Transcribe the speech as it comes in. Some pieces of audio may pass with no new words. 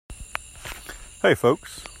Hey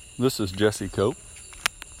folks, this is Jesse Cope.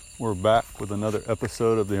 We're back with another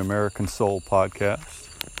episode of the American Soul Podcast.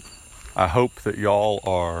 I hope that y'all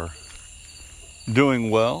are doing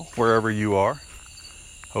well wherever you are.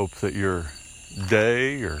 Hope that your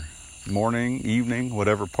day or morning, evening,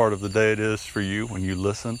 whatever part of the day it is for you when you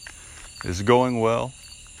listen is going well.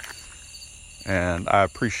 And I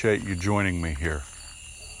appreciate you joining me here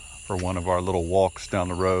for one of our little walks down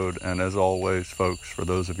the road. And as always, folks, for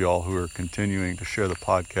those of y'all who are continuing to share the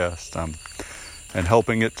podcast and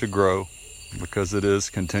helping it to grow, because it is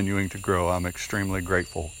continuing to grow, I'm extremely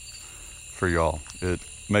grateful for y'all. It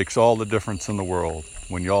makes all the difference in the world.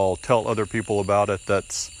 When y'all tell other people about it,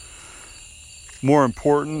 that's more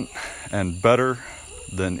important and better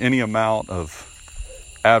than any amount of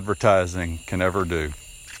advertising can ever do.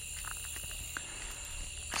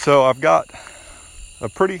 So I've got a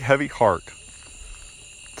pretty heavy heart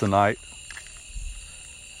tonight.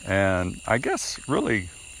 And I guess really,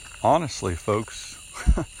 honestly, folks,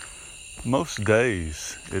 most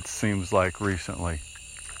days, it seems like recently,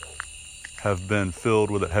 have been filled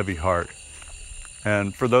with a heavy heart.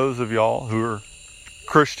 And for those of y'all who are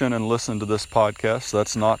Christian and listen to this podcast,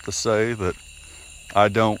 that's not to say that I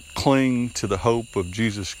don't cling to the hope of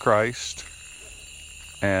Jesus Christ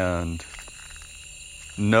and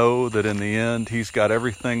know that in the end He's got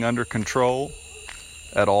everything under control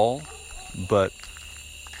at all. But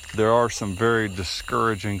there are some very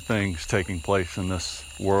discouraging things taking place in this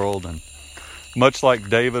world, and much like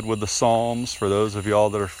David with the Psalms, for those of y'all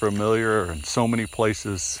that are familiar, in so many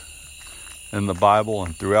places in the Bible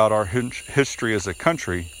and throughout our history as a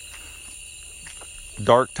country,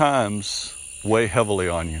 dark times weigh heavily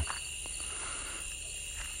on you.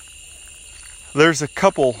 There's a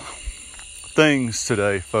couple things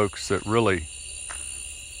today, folks, that really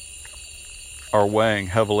are weighing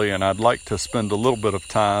heavily, and I'd like to spend a little bit of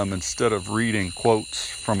time, instead of reading quotes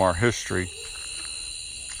from our history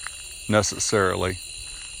necessarily,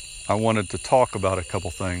 I wanted to talk about a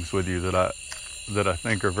couple things with you that I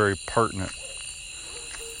think are very pertinent.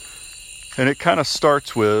 And it kind of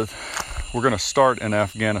starts with, we're going to start in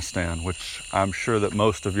Afghanistan, which I'm sure that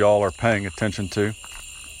most of y'all are paying attention to.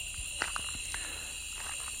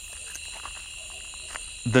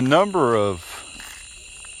 The number of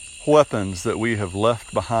weapons that we have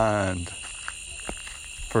left behind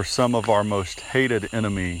for some of our most hated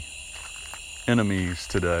enemies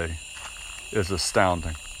today is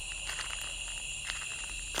astounding.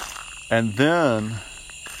 And then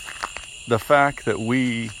the fact that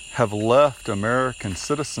we have left American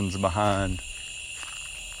citizens behind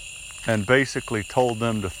and basically told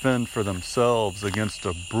them to fend for themselves against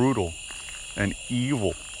a brutal and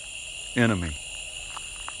evil enemy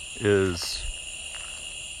is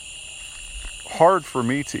hard for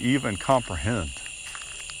me to even comprehend.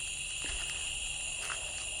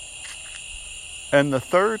 And the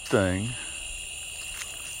third thing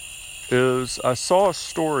is, I saw a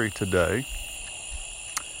story today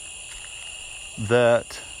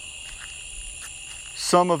that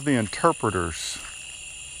some of the interpreters,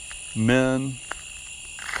 men,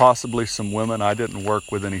 possibly some women, I didn't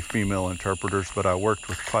work with any female interpreters, but I worked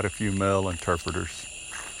with quite a few male interpreters,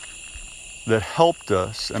 that helped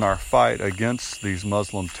us in our fight against these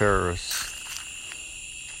Muslim terrorists,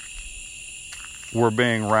 were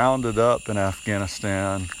being rounded up in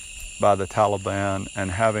Afghanistan by the Taliban and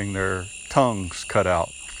having their tongues cut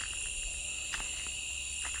out.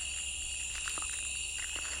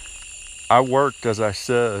 I worked, as I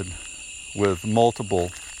said, with multiple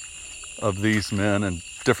of these men in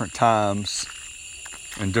different times,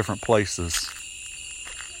 in different places.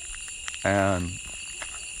 And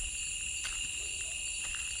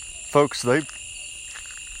folks, they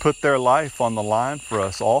put their life on the line for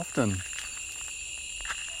us. Often,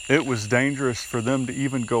 it was dangerous for them to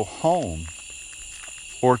even go home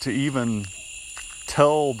or to even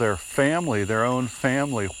tell their family, their own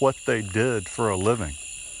family, what they did for a living.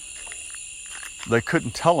 They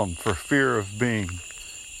couldn't tell them for fear of being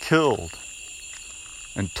killed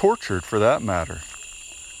and tortured, for that matter.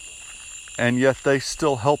 And yet they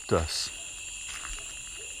still helped us.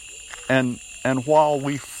 And while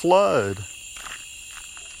we flood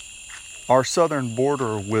our southern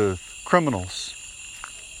border with criminals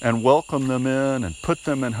and welcome them in and put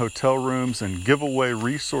them in hotel rooms and give away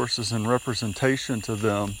resources and representation to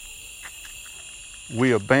them,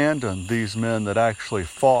 we abandon these men that actually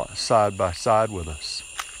fought side by side with us.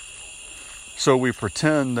 So we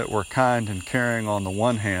pretend that we're kind and caring on the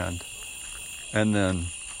one hand, and then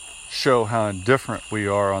show how indifferent we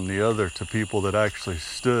are on the other to people that actually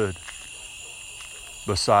stood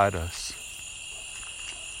beside us.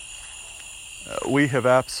 we have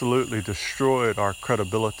absolutely destroyed our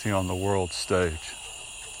credibility on the world stage.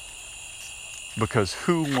 Because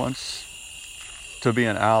who wants to be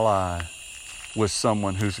an ally with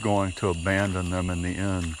someone who's going to abandon them in the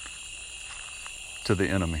end to the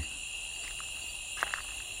enemy?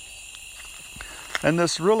 And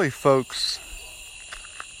this really, folks,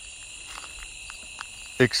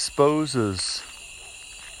 exposes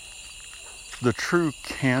the true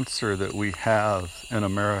cancer that we have in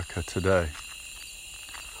America today.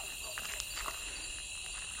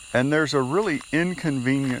 And there's a really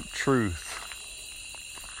inconvenient truth.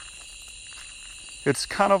 It's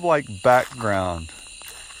kind of like background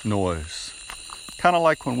noise. Kind of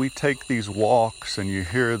like when we take these walks and you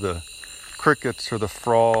hear the crickets or the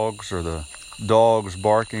frogs or the dogs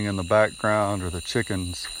barking in the background or the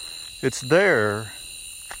chickens. It's there,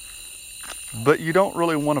 but you don't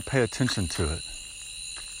really want to pay attention to it.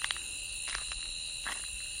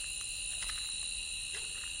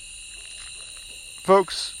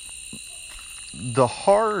 Folks, the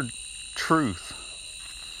hard truth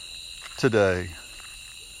today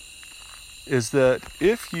is that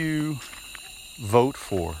if you vote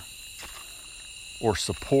for or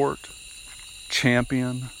support,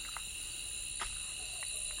 champion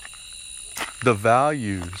the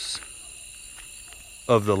values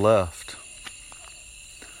of the left,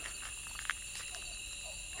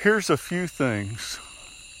 here's a few things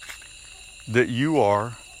that you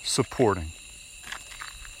are supporting.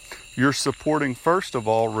 You're supporting, first of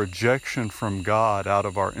all, rejection from God out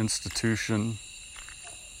of our institutions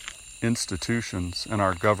and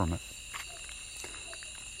our government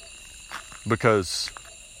because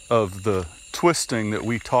of the twisting that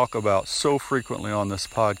we talk about so frequently on this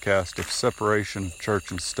podcast of separation of church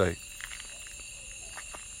and state.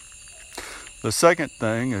 The second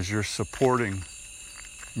thing is you're supporting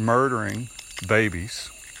murdering babies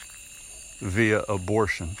via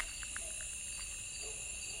abortion.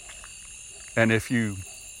 And if you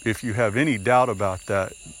have any doubt about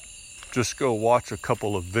that, just go watch a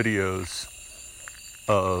couple of videos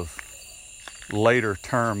of later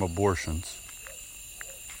term abortions.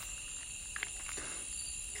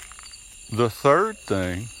 The third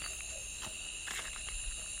thing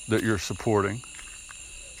that you're supporting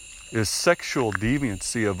is sexual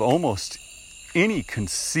deviancy of almost any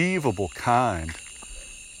conceivable kind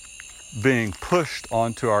being pushed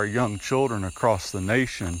onto our young children across the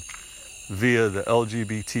nation via the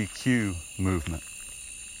LGBTQ movement.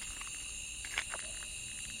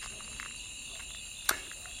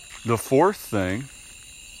 The fourth thing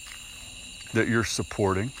that you're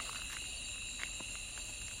supporting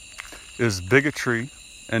is bigotry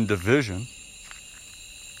and division,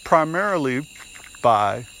 primarily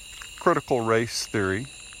by critical race theory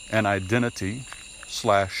and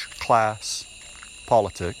identity/class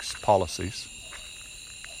policies.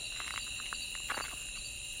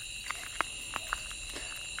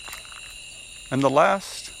 And the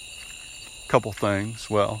last couple things,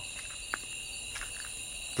 well,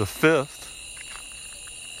 the fifth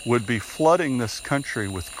would be flooding this country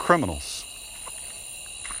with criminals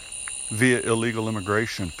via illegal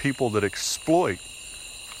immigration, people that exploit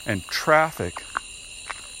and traffic,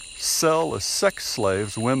 sell as sex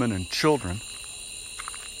slaves women and children,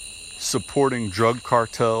 supporting drug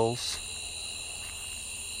cartels.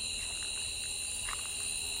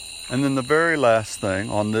 And then the very last thing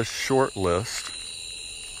on this short list,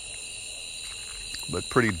 but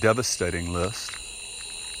pretty devastating list,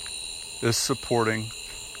 is supporting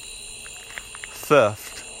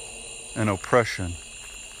theft and oppression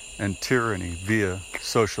and tyranny via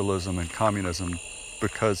socialism and communism,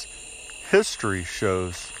 because history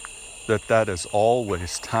shows that that is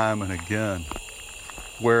always, time and again,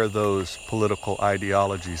 where those political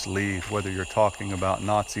ideologies lead, whether you're talking about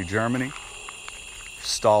Nazi Germany,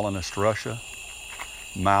 Stalinist Russia,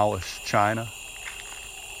 Maoist China,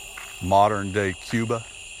 modern day Cuba,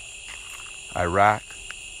 Iraq,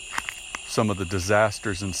 some of the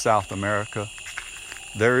disasters in South America.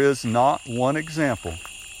 There is not one example,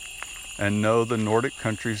 and no, the Nordic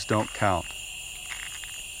countries don't count,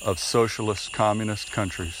 of socialist communist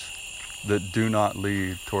countries that do not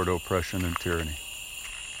lead toward oppression and tyranny.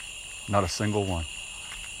 Not a single one.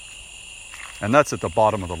 And that's at the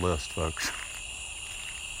bottom of the list, folks.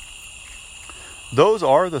 Those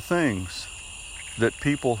are the things that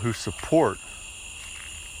people who support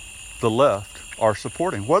the left are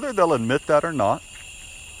supporting, whether they'll admit that or not.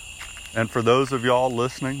 And for those of y'all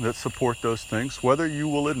listening that support those things, whether you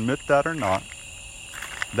will admit that or not,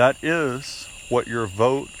 that is what your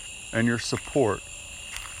vote and your support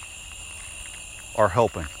are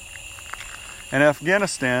helping. And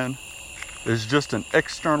Afghanistan is just an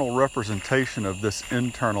external representation of this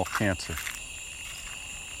internal cancer.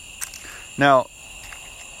 Now,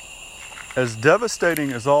 as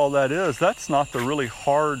devastating as all that is, that's not the really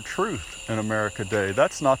hard truth in America today.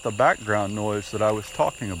 That's not the background noise that I was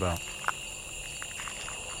talking about.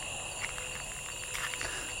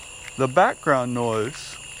 The background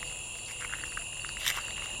noise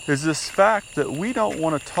is this fact that we don't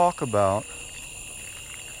want to talk about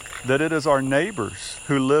that it is our neighbors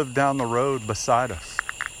who live down the road beside us,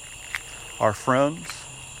 our friends,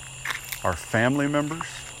 our family members,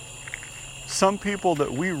 some people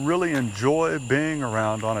that we really enjoy being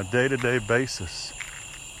around on a day-to-day basis,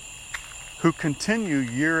 who continue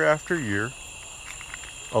year after year,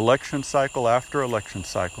 election cycle after election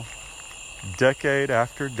cycle, decade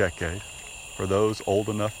after decade, for those old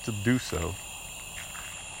enough to do so.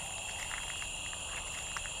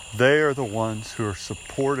 They are the ones who are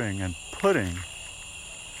supporting and putting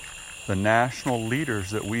the national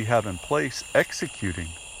leaders that we have in place executing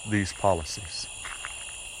these policies.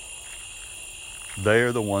 They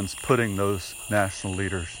are the ones putting those national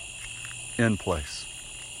leaders in place.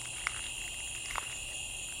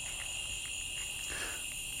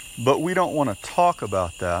 But we don't want to talk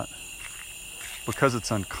about that because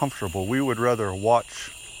it's uncomfortable. We would rather watch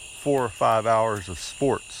 4 or 5 hours of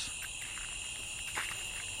sports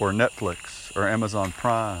or Netflix or Amazon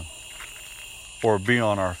Prime or be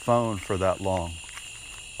on our phone for that long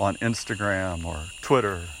on Instagram or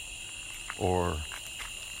Twitter or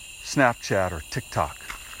Snapchat or TikTok,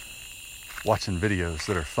 watching videos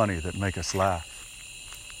that are funny, that make us laugh.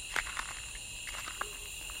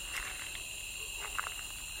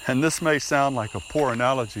 And this may sound like a poor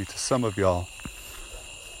analogy to some of y'all,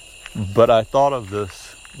 but I thought of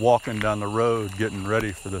this walking down the road getting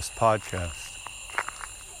ready for this podcast.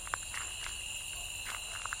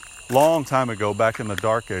 Long time ago, back in the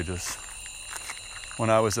dark ages, when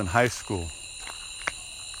I was in high school,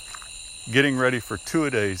 getting ready for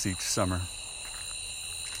two-a-days each summer,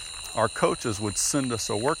 our coaches would send us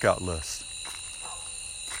a workout list.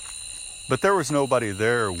 But there was nobody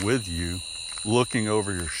there with you looking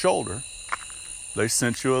over your shoulder. They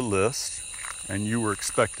sent you a list and you were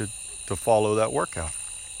expected to follow that workout.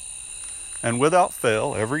 And without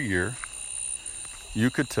fail, every year, you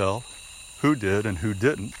could tell who did and who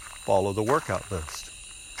didn't follow the workout list.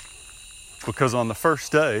 Because on the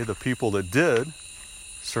first day, the people that did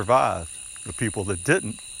survived. The people that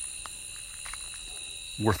didn't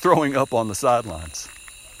were throwing up on the sidelines.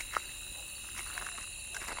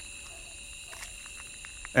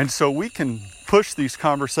 And so we can push these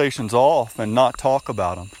conversations off and not talk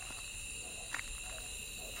about them.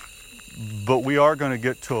 But we are going to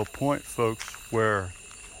get to a point, folks, where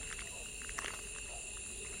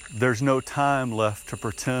there's no time left to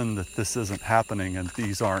pretend that this isn't happening and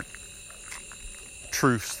these aren't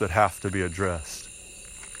truths that have to be addressed.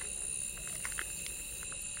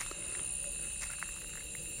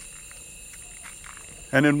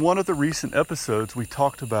 And in one of the recent episodes, we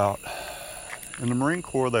talked about, in the Marine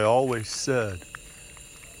Corps, they always said,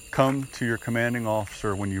 come to your commanding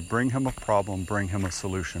officer. When you bring him a problem, bring him a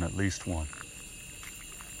solution, at least one.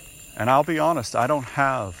 And I'll be honest, I don't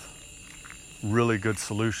have really good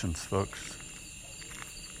solutions, folks.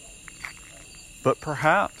 But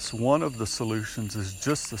perhaps one of the solutions is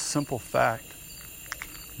just the simple fact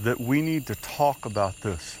that we need to talk about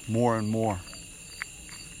this more and more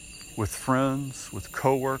with friends, with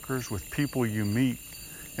coworkers, with people you meet.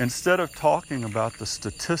 Instead of talking about the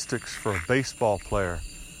statistics for a baseball player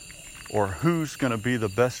or who's going to be the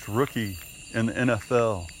best rookie in the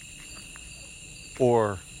NFL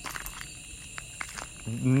or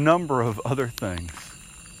number of other things,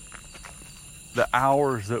 the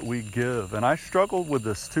hours that we give. And I struggled with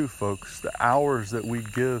this too, folks, the hours that we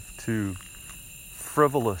give to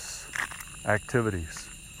frivolous activities.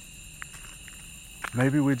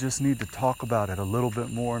 Maybe we just need to talk about it a little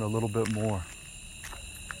bit more and a little bit more.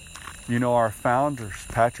 You know, our founders,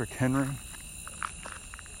 Patrick Henry,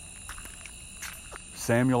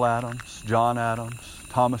 Samuel Adams, John Adams,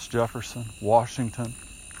 Thomas Jefferson, Washington,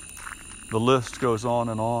 the list goes on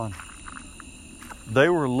and on. They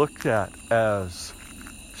were looked at as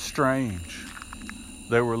strange.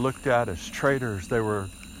 They were looked at as traitors. They were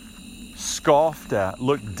scoffed at,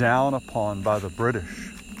 looked down upon by the British.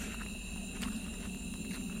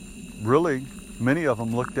 Really, many of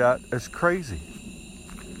them looked at as crazy.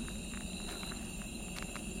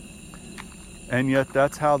 And yet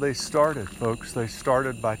that's how they started, folks. They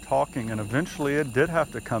started by talking, and eventually it did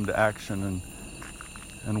have to come to action.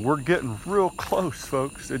 And we're getting real close,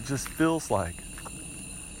 folks. It just feels like.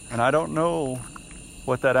 And I don't know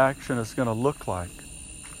what that action is going to look like.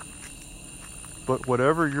 But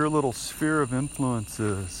whatever your little sphere of influence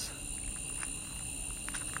is,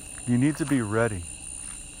 you need to be ready.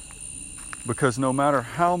 Because no matter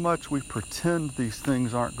how much we pretend these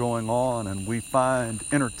things aren't going on and we find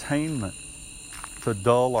entertainment to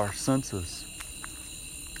dull our senses,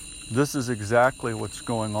 this is exactly what's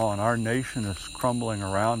going on. Our nation is crumbling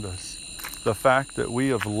around us. The fact that we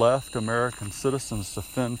have left American citizens to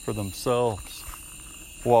fend for themselves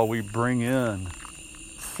while we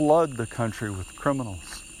flood the country with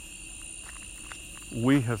criminals.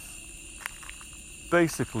 We have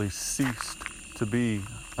basically ceased to be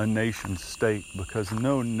a nation state, because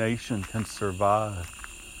no nation can survive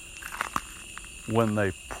when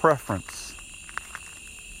they preference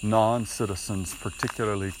non-citizens,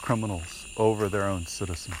 particularly criminals, over their own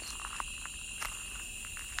citizens.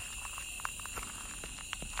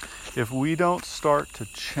 If we don't start to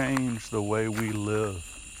change the way we live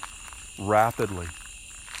rapidly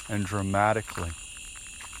and dramatically,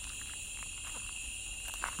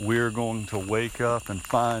 we're going to wake up and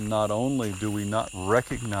find not only do we not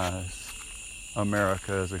recognize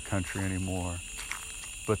America as a country anymore,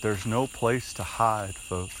 but there's no place to hide,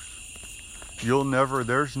 folks.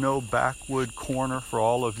 There's no backwood corner for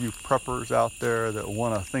all of you preppers out there that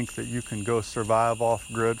want to think that you can go survive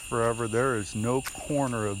off grid forever. There is no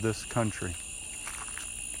corner of this country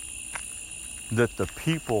that the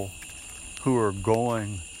people who are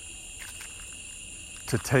going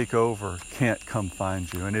to take over can't come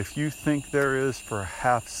find you. And if you think there is for a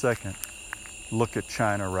half second, look at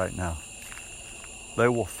China right now. They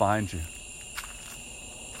will find you.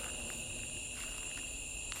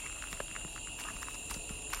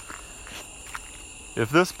 If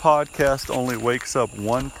this podcast only wakes up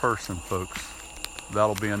one person, folks,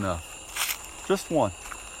 that'll be enough. Just one.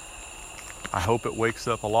 I hope it wakes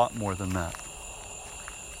up a lot more than that.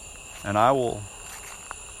 And I will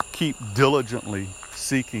keep diligently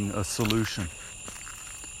seeking a solution,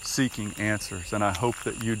 seeking answers, and I hope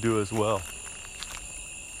that you do as well,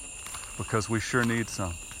 because we sure need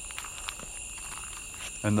some.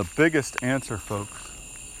 And the biggest answer, folks,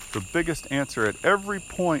 the biggest answer at every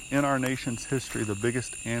point in our nation's history, the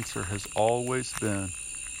biggest answer has always been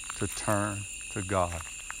to turn to God.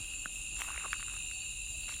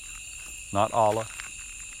 Not Allah,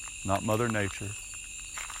 not Mother Nature,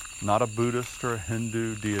 not a Buddhist or a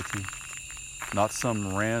Hindu deity, not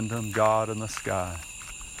some random God in the sky,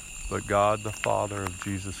 but God the Father of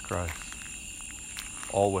Jesus Christ.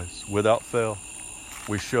 Always, without fail.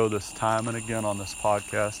 We show this time and again on this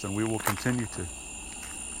podcast, and we will continue to.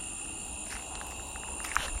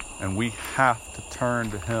 And we have to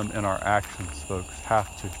turn to Him in our actions, folks.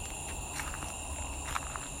 Have to.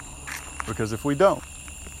 Because if we don't,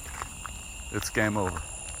 it's game over.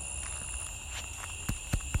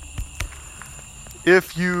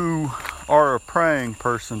 If you are a praying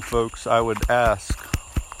person, folks, I would ask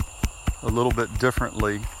a little bit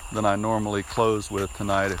differently than I normally close with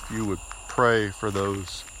tonight. If you would pray for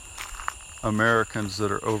those Americans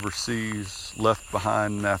that are overseas, left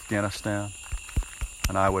behind in Afghanistan.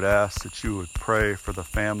 And I would ask that you would pray for the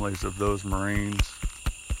families of those Marines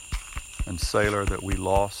and sailor that we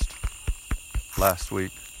lost last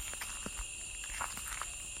week.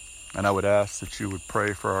 And I would ask that you would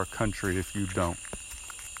pray for our country if you don't.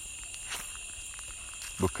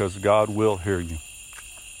 Because God will hear you.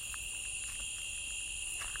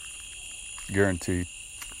 Guaranteed.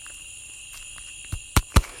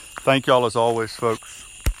 Thank y'all as always, folks.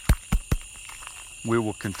 We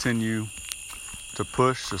will continue to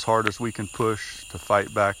push as hard as we can push, to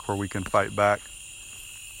fight back where we can fight back,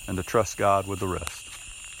 and to trust God with the rest.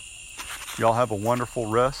 Y'all have a wonderful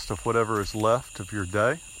rest of whatever is left of your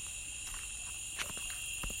day.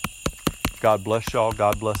 God bless y'all.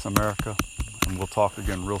 God bless America. And we'll talk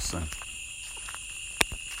again real soon.